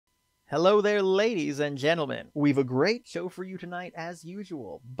Hello there, ladies and gentlemen. We've a great show for you tonight as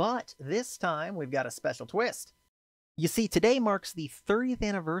usual, but this time we've got a special twist. You see, today marks the 30th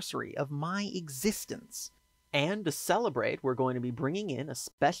anniversary of my existence. And to celebrate, we're going to be bringing in a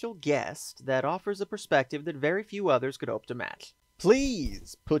special guest that offers a perspective that very few others could hope to match.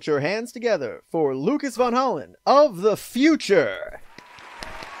 Please put your hands together for Lucas von Hollen of the future!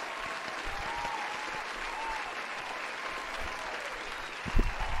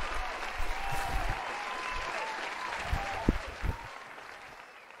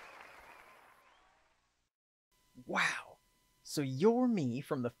 Wow, so you're me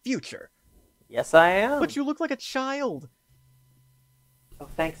from the future. Yes, I am. But you look like a child. Oh,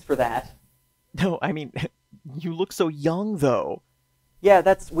 thanks for that. No, I mean, you look so young, though. Yeah,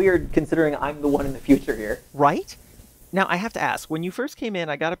 that's weird considering I'm the one in the future here. Right? Now, I have to ask, when you first came in,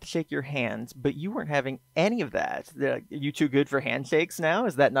 I got up to shake your hand, but you weren't having any of that. Are you too good for handshakes now?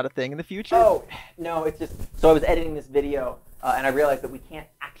 Is that not a thing in the future? Oh, no, it's just... So I was editing this video, and I realized that we can't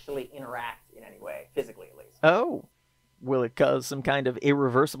actually interact in any way, physically at least. Oh. Will it cause some kind of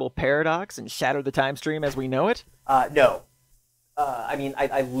irreversible paradox and shatter the time stream as we know it? No. I mean,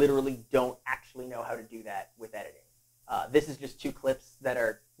 I literally don't actually know how to do that with editing. This is just two clips that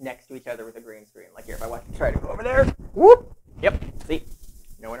are next to each other with a green screen. Like here, if I want to try to go over there, whoop! Yep, see?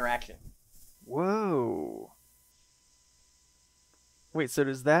 No interaction. Whoa. Wait, so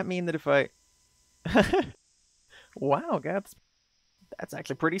does that mean that if I... Wow, Gaps, that's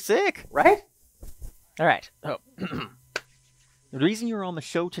actually pretty sick. Right? All right. Oh. The reason you're on the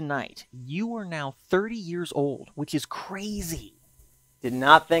show tonight, you are now 30 years old, which is crazy. Did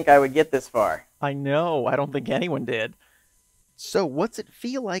not think I would get this far. I know. I don't think anyone did. So what's it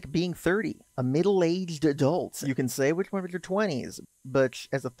feel like being 30? A middle-aged adult. You can say which one of your 20s, but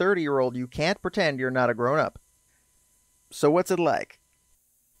as a 30-year-old, you can't pretend you're not a grown-up. So what's it like?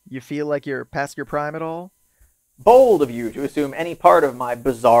 You feel like you're past your prime at all? Bold of you to assume any part of my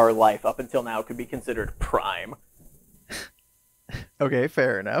bizarre life up until now could be considered prime. Okay,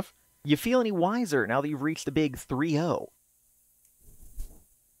 fair enough. You feel any wiser now that you've reached the big 3-0?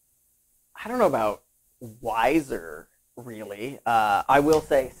 I don't know about wiser, really. I will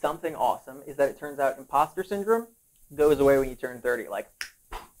say something awesome is that it turns out imposter syndrome goes away when you turn 30. Like,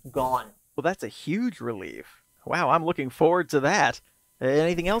 gone. Well, that's a huge relief. Wow, I'm looking forward to that.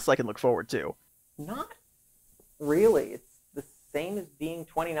 Anything else I can look forward to? Not really. It's the same as being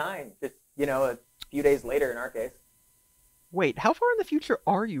 29. Just, you know, a few days later in our case. Wait, how far in the future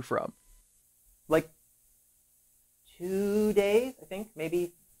are you from? Like 2 days, I think.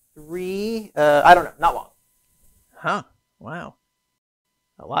 Maybe 3. I don't know. Not long. Huh. Wow.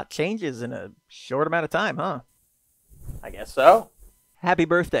 A lot changes in a short amount of time, huh? I guess so. Happy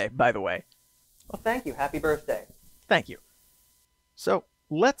birthday, by the way. Well, thank you. Happy birthday. Thank you. So,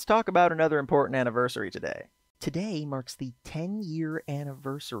 let's talk about another important anniversary today. Today marks the 10-year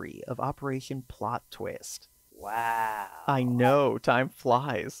anniversary of Operation Plot Twist. Wow. I know, time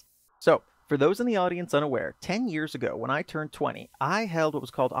flies. So, for those in the audience unaware, 10 years ago, when I turned 20, I held what was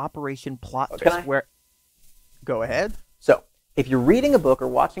called Operation Plot Twist, where... Go ahead. So, if you're reading a book or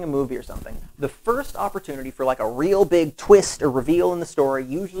watching a movie or something, the first opportunity for like a real big twist or reveal in the story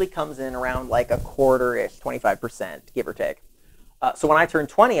usually comes in around like a quarter-ish, 25%, give or take. So when I turned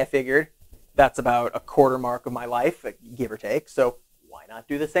 20, I figured that's about a quarter mark of my life, give or take, so why not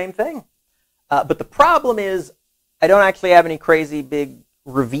do the same thing? But the problem is I don't actually have any crazy big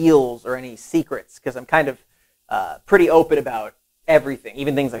reveals or any secrets because I'm kind of pretty open about everything,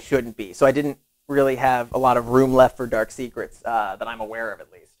 even things I shouldn't be. So I didn't really have a lot of room left for dark secrets that I'm aware of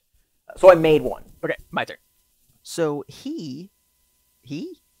at least. So I made one. Okay, my turn. So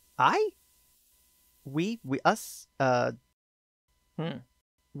us,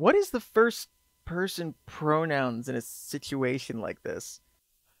 What is the first person pronouns in a situation like this?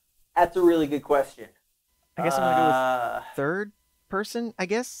 That's a really good question. I guess I'm going to go with third person, I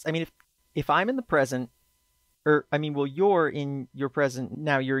guess. I mean, if I'm in the present, or, I mean, well, you're in your present,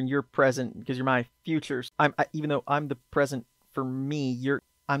 now you're in your present because you're my future. Even though I'm the present for me,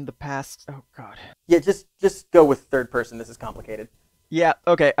 I'm the past. Oh, God. Yeah, just go with third person. This is complicated. Yeah,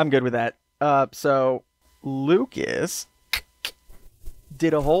 okay, I'm good with that. So, Lucas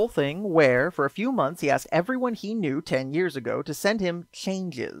did a whole thing where, for a few months, he asked everyone he knew 10 years ago to send him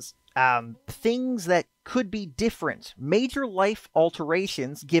changes. Things that could be different. Major life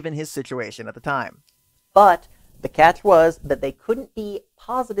alterations given his situation at the time. But the catch was that they couldn't be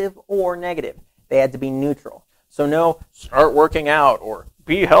positive or negative. They had to be neutral. So no, start working out or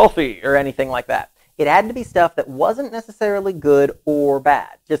be healthy or anything like that. It had to be stuff that wasn't necessarily good or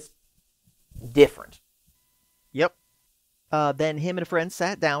bad, just different. Yep. Then him and a friend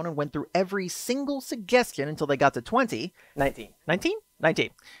sat down and went through every single suggestion until they got to 20. 19. 19? 19.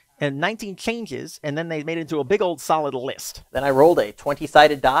 And 19 changes, and then they made it into a big old solid list. Then I rolled a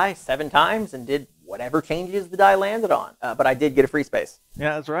 20-sided die 7 times and did whatever changes the die landed on. But I did get a free space.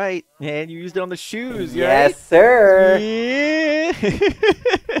 Yeah, that's right. And you used it on the shoes, yes, right? sir. Yeah.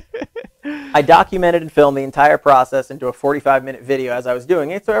 I documented and filmed the entire process into a 45-minute video as I was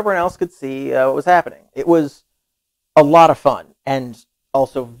doing it so everyone else could see what was happening. It was a lot of fun and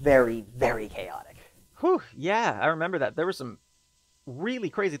also very, very chaotic. Whew, yeah, I remember that. There were some really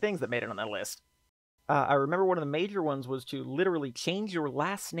crazy things that made it on that list. I remember one of the major ones was to literally change your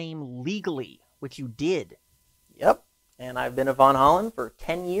last name legally, which you did. Yep, and I've been a Von Hollen for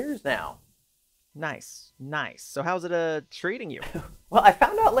 10 years now. Nice, nice. So how's it treating you? Well, I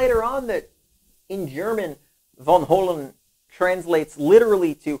found out later on that in German, Von Hollen translates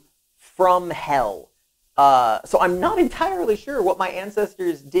literally to from hell. So I'm not entirely sure what my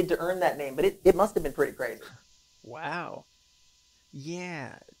ancestors did to earn that name, but it must have been pretty crazy. Wow.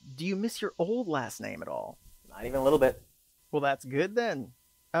 Yeah. Do you miss your old last name at all? Not even a little bit. Well, that's good then.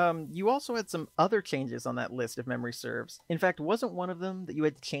 You also had some other changes on that list, if memory serves. In fact, wasn't one of them that you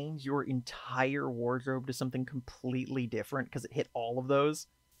had to change your entire wardrobe to something completely different because it hit all of those?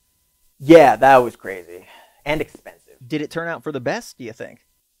 Yeah, that was crazy. And expensive. Did it turn out for the best, do you think?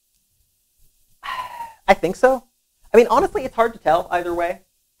 I think so. I mean, honestly, it's hard to tell either way.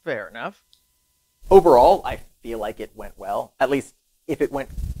 Fair enough. Overall, I feel like it went well. At least if it went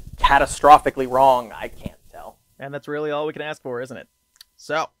catastrophically wrong, I can't tell. And that's really all we can ask for, isn't it?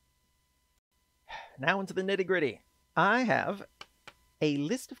 So, now into the nitty-gritty. I have a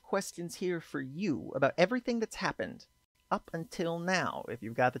list of questions here for you about everything that's happened up until now, if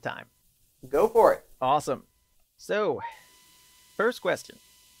you've got the time. Go for it. Awesome. So, first question.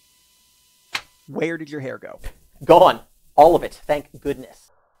 Where did your hair go? Gone. All of it. Thank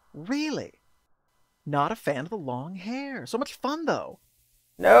goodness. Really? Not a fan of the long hair. So much fun, though.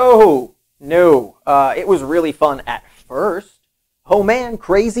 No. It was really fun at first. Oh man,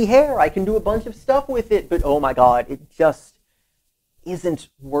 crazy hair. I can do a bunch of stuff with it. But oh my god, it just isn't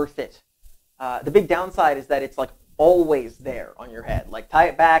worth it. The big downside is that it's like always there on your head. Like tie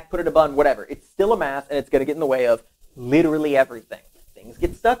it back, put it in a bun, whatever. It's still a mass and it's going to get in the way of literally everything. Things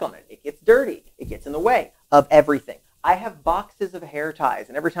get stuck on it. It gets dirty. It gets in the way of everything. I have boxes of hair ties,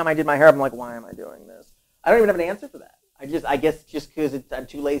 and every time I did my hair, I'm like, why am I doing this? I don't even have an answer for that. I guess just because I'm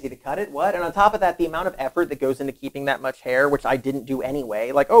too lazy to cut it. What? And on top of that, the amount of effort that goes into keeping that much hair, which I didn't do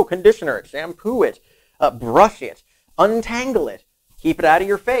anyway, like, oh, conditioner it, shampoo it, brush it, untangle it, keep it out of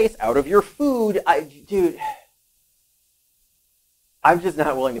your face, out of your food. Dude, I'm just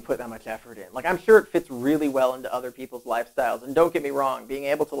not willing to put that much effort in. Like, I'm sure it fits really well into other people's lifestyles. And don't get me wrong, being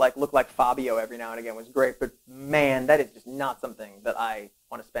able to like look like Fabio every now and again was great. But man, that is just not something that I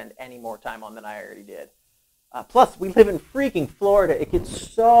want to spend any more time on than I already did. Plus, we live in freaking Florida. It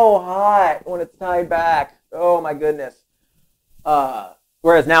gets so hot when it's tied back. Oh my goodness.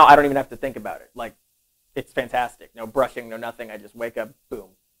 Whereas now I don't even have to think about it. Like, it's fantastic. No brushing, no nothing. I just wake up, boom,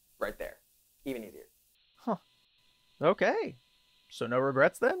 right there. Even easier. Huh. Okay. So no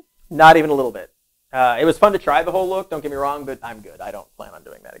regrets then? Not even a little bit. It was fun to try the whole look, don't get me wrong, but I'm good. I don't plan on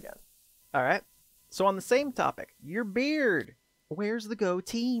doing that again. All right. So on the same topic, your beard. Where's the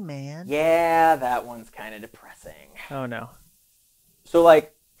goatee, man? Yeah, that one's kind of depressing. Oh, no. So,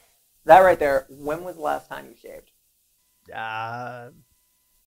 like, that right there, when was the last time you shaved?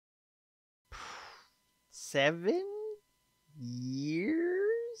 7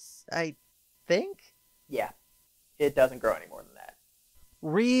 years, I think? Yeah. It doesn't grow any more than that.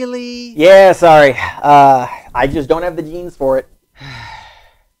 Really? Yeah, sorry. I just don't have the genes for it.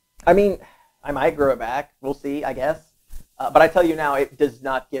 I mean, I might grow it back. We'll see, I guess. But I tell you now, it does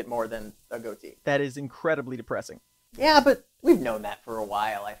not get more than a goatee. That is incredibly depressing. Yeah, but we've known that for a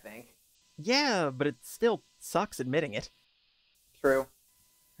while, I think. Yeah, but it still sucks admitting it. True.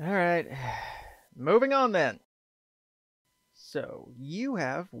 All right. Moving on then. So, you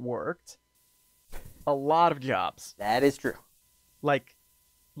have worked a lot of jobs. That is true. Like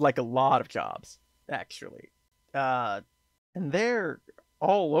a lot of jobs, actually. And they're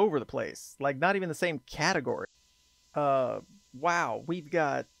all over the place. Like, not even the same category. Wow, we've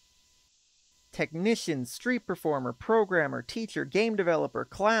got technician, street performer, programmer, teacher, game developer,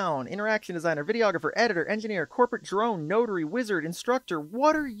 clown, interaction designer, videographer, editor, engineer, corporate drone, notary, wizard, instructor.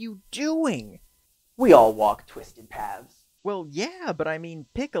 What are you doing? We all walk twisted paths. Well, yeah, but I mean,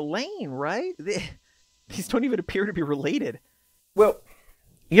 pick a lane, right? These don't even appear to be related. Well,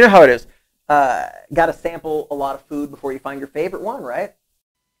 you know how it is. Gotta sample a lot of food before you find your favorite one, right?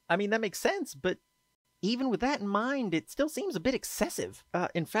 I mean, that makes sense, but even with that in mind, it still seems a bit excessive.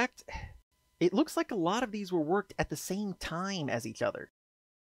 In fact, it looks like a lot of these were worked at the same time as each other.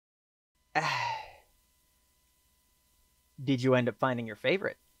 Did you end up finding your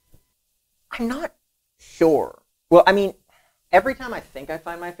favorite? I'm not sure. Well, I mean, every time I think I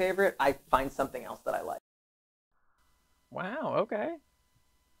find my favorite, I find something else that I like. Wow, okay.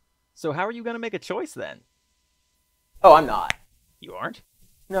 So how are you going to make a choice then? Oh, I'm not. You aren't?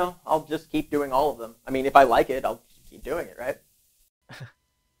 No, I'll just keep doing all of them. I mean, if I like it, I'll keep doing it, right?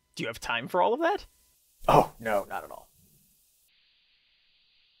 Do you have time for all of that? Oh, no, not at all.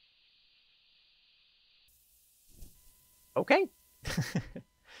 Okay.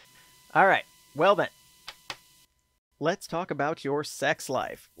 All right. Well then, let's talk about your sex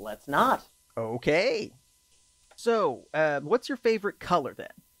life. Let's not. Okay. So, what's your favorite color then?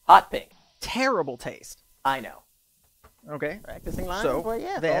 Hot pink. Terrible taste. I know. Okay. Practicing lines? So, Well,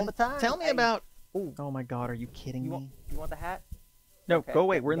 yes, then, all the time. tell me about... Oh my god, are you kidding me? You want the hat? No, Okay, go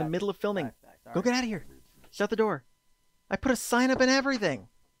away. okay, We're in the gotcha. middle of filming. Sorry. Go get out of here. Shut the door. I put a sign up and everything.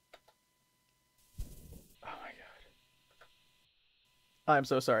 Oh my god. I'm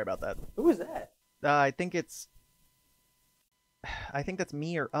so sorry about that. Who is that? I think it's... I think that's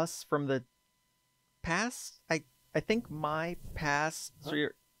me or us from the past. I think my past... So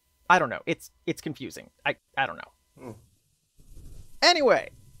you're... I don't know. It's confusing. I don't know. Anyway,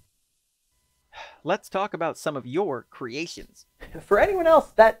 let's talk about some of your creations. For anyone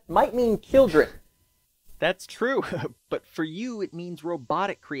else, that might mean children. That's true, but for you it means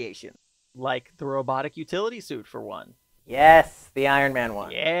robotic creation, like the robotic utility suit for one. Yes, the Iron Man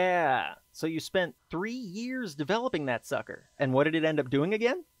one. Yeah. So you spent 3 years developing that sucker, and what did it end up doing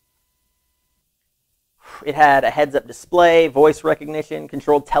again? It had a heads-up display, voice recognition,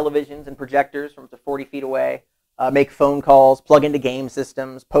 controlled televisions and projectors from up to 40 feet away, make phone calls, plug into game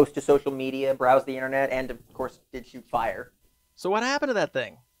systems, post to social media, browse the internet, and of course did shoot fire. So what happened to that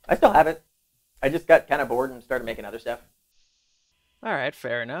thing? I still have it. I just got kind of bored and started making other stuff. All right,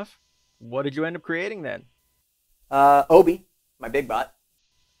 fair enough. What did you end up creating then? Obi, my big bot.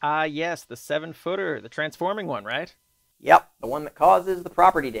 Ah, yes, the 7-footer, the transforming one, right? Yep, the one that causes the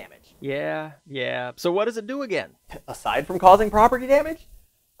property damage. Yeah. So what does it do again? Aside from causing property damage,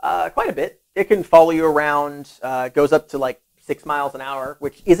 quite a bit. It can follow you around, goes up to like 6 miles an hour,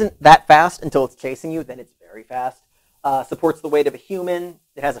 which isn't that fast until it's chasing you. Then it's very fast. Supports the weight of a human.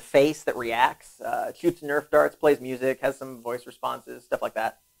 It has a face that reacts. Shoots Nerf darts, plays music, has some voice responses, stuff like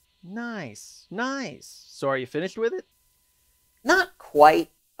that. Nice. So are you finished with it? Not quite.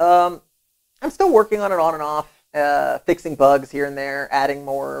 I'm still working on it on and off, fixing bugs here and there, adding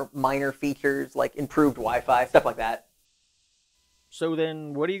more minor features like improved Wi-Fi, stuff like that. So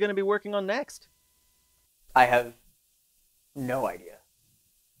then what are you going to be working on next? I have no idea.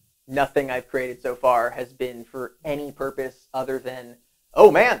 Nothing I've created so far has been for any purpose other than, oh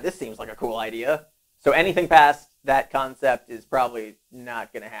man, this seems like a cool idea. So anything past that concept is probably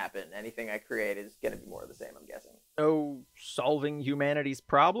not going to happen. Anything I create is going to be more of the same, I'm guessing. No solving humanity's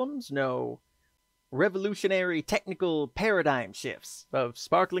problems? No revolutionary technical paradigm shifts of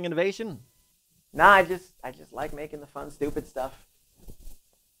sparkling innovation? Nah, I just like making the fun, stupid stuff.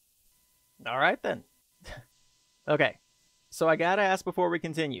 All right, then. Okay, so I gotta ask before we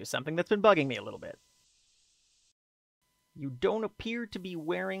continue, something that's been bugging me a little bit. You don't appear to be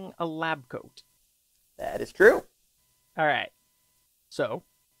wearing a lab coat. That is true. All right. So,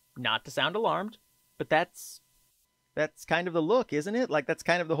 not to sound alarmed, but that's kind of the look, isn't it? Like, that's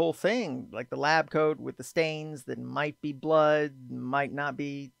kind of the whole thing. Like, the lab coat with the stains that might be blood, might not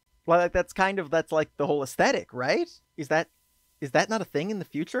be... Well, like, that's like the whole aesthetic, right? Is that not a thing in the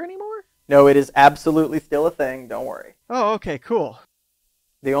future anymore? No, it is absolutely still a thing. Don't worry. Oh, okay, cool.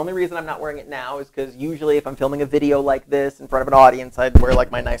 The only reason I'm not wearing it now is because usually if I'm filming a video like this in front of an audience, I'd wear like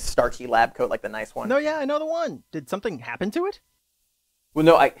my nice starchy lab coat, like the nice one. No, yeah, I know the one. Did something happen to it? Well,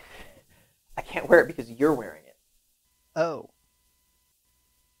 no, I can't wear it because you're wearing it. Oh.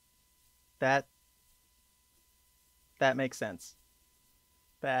 That makes sense.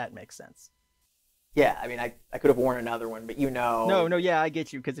 That makes sense. Yeah, I mean, I could have worn another one, but you know. No, yeah, I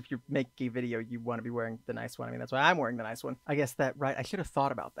get you, because if you're making a video, you want to be wearing the nice one. I mean, that's why I'm wearing the nice one. I guess that, right, I should have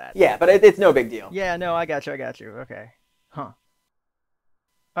thought about that. Yeah, but it's no big deal. Yeah, no, I got you. Okay. Huh.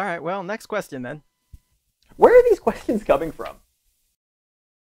 All right, well, next question then. Where are these questions coming from?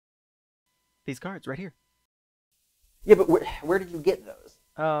 These cards right here. Yeah, but where did you get those?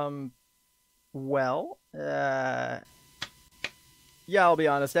 Well, yeah, I'll be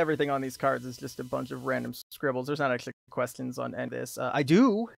honest. Everything on these cards is just a bunch of random scribbles. There's not actually questions on any of this. I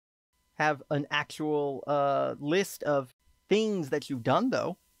do have an actual list of things that you've done,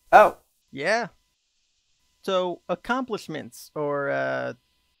 though. Oh. Yeah. So, accomplishments, or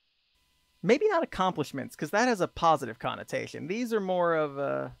maybe not accomplishments, because that has a positive connotation. These are more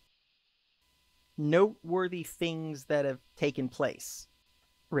of noteworthy things that have taken place,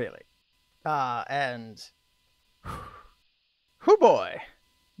 really. And whoo boy,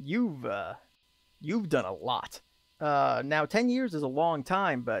 you've done a lot. Now 10 years is a long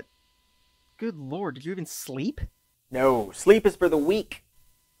time, but good lord, did you even sleep? No, sleep is for the weak.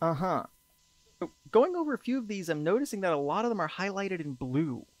 Uh-huh. Going over a few of these, I'm noticing that a lot of them are highlighted in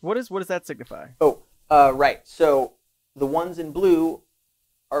blue. What does that signify? Oh, right. So the ones in blue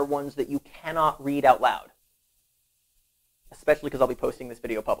are ones that you cannot read out loud, especially because I'll be posting this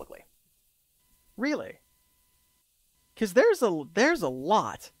video publicly. Really? Because there's a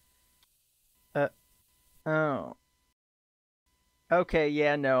lot. Oh. Okay,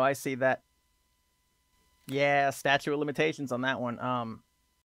 yeah, no, I see that. Yeah, statute of limitations on that one.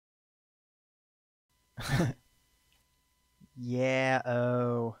 Yeah,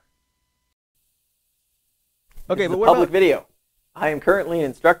 oh. Okay, This is but a what public about... video. I am currently an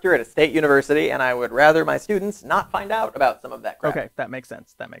instructor at a state university, and I would rather my students not find out about some of that crap. Okay, that makes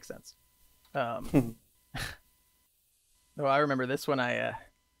sense. That makes sense. Oh, I remember this one.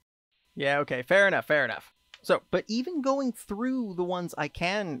 Yeah, okay, fair enough, fair enough. So, but even going through the ones I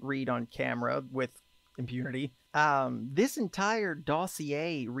can read on camera with impunity, this entire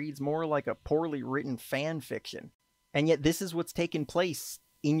dossier reads more like a poorly written fan fiction. And yet this is what's taken place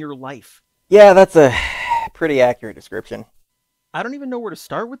in your life. Yeah, that's a pretty accurate description. I don't even know where to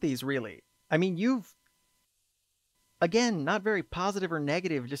start with these, really. I mean, you've... Again, not very positive or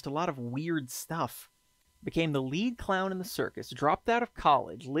negative, just a lot of weird stuff. Became the lead clown in the circus, dropped out of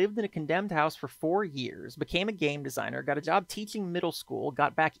college, lived in a condemned house for 4 years, became a game designer, got a job teaching middle school,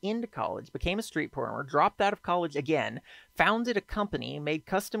 got back into college, became a street performer, dropped out of college again, founded a company, made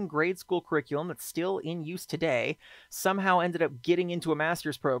custom grade school curriculum that's still in use today, somehow ended up getting into a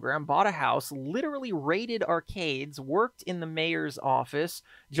master's program, bought a house, literally raided arcades, worked in the mayor's office,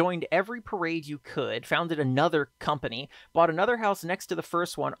 joined every parade you could, founded another company, bought another house next to the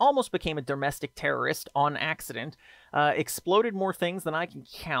first one, almost became a domestic terrorist on accident, exploded more things than I can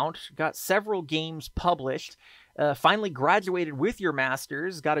count, got several games published, finally graduated with your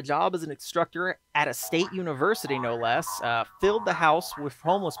master's, got a job as an instructor at a state university, no less, filled the house with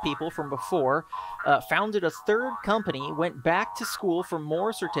homeless people from before, founded a third company, went back to school for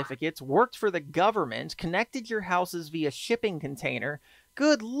more certificates, worked for the government, connected your houses via shipping container.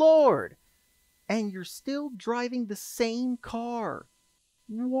 Good lord! And you're still driving the same car.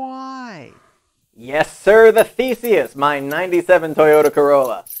 Why? Yes, sir, the Theseus, my 97 Toyota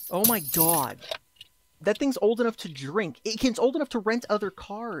Corolla. Oh my god. That thing's old enough to drink. It's old enough to rent other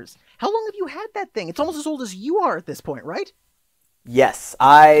cars. How long have you had that thing? It's almost as old as you are at this point, right? Yes,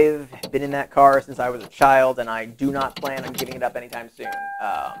 I've been in that car since I was a child, and I do not plan on giving it up anytime soon.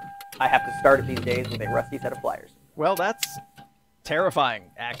 I have to start it these days with a rusty set of pliers. Well, that's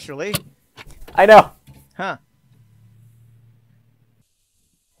terrifying, actually. I know. Huh.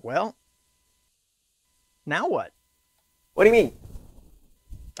 Well, now what? What do you mean?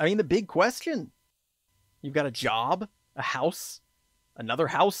 I mean, the big question. You've got a job, a house, another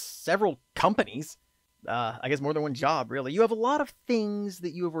house, several companies. I guess more than one job, really. You have a lot of things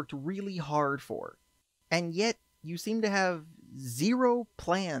that you have worked really hard for. And yet, you seem to have zero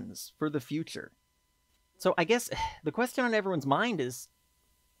plans for the future. So I guess the question on everyone's mind is,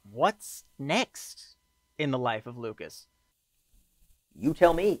 what's next in the life of Lucas? You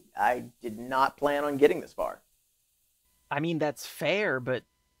tell me. I did not plan on getting this far. I mean, that's fair, but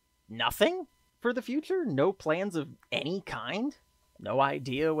nothing for the future? No plans of any kind? No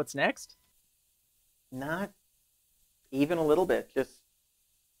idea what's next? Not even a little bit. Just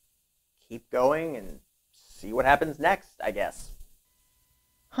keep going and see what happens next, I guess.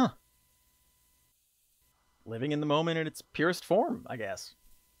 Huh. Living in the moment in its purest form, I guess.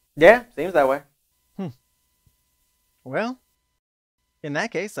 Yeah, seems that way. Well, in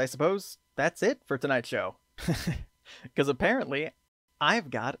that case, I suppose that's it for tonight's show. Because apparently,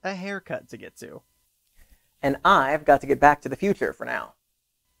 I've got a haircut to get to. And I've got to get back to the future for now.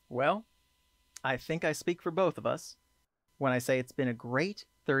 Well, I think I speak for both of us when I say it's been a great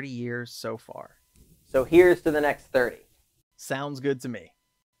 30 years so far. So here's to the next 30. Sounds good to me.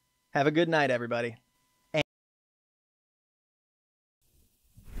 Have a good night, everybody.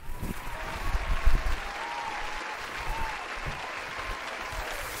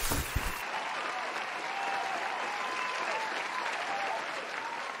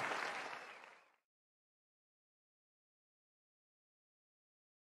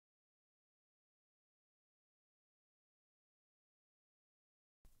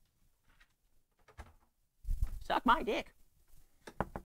 suck my dick.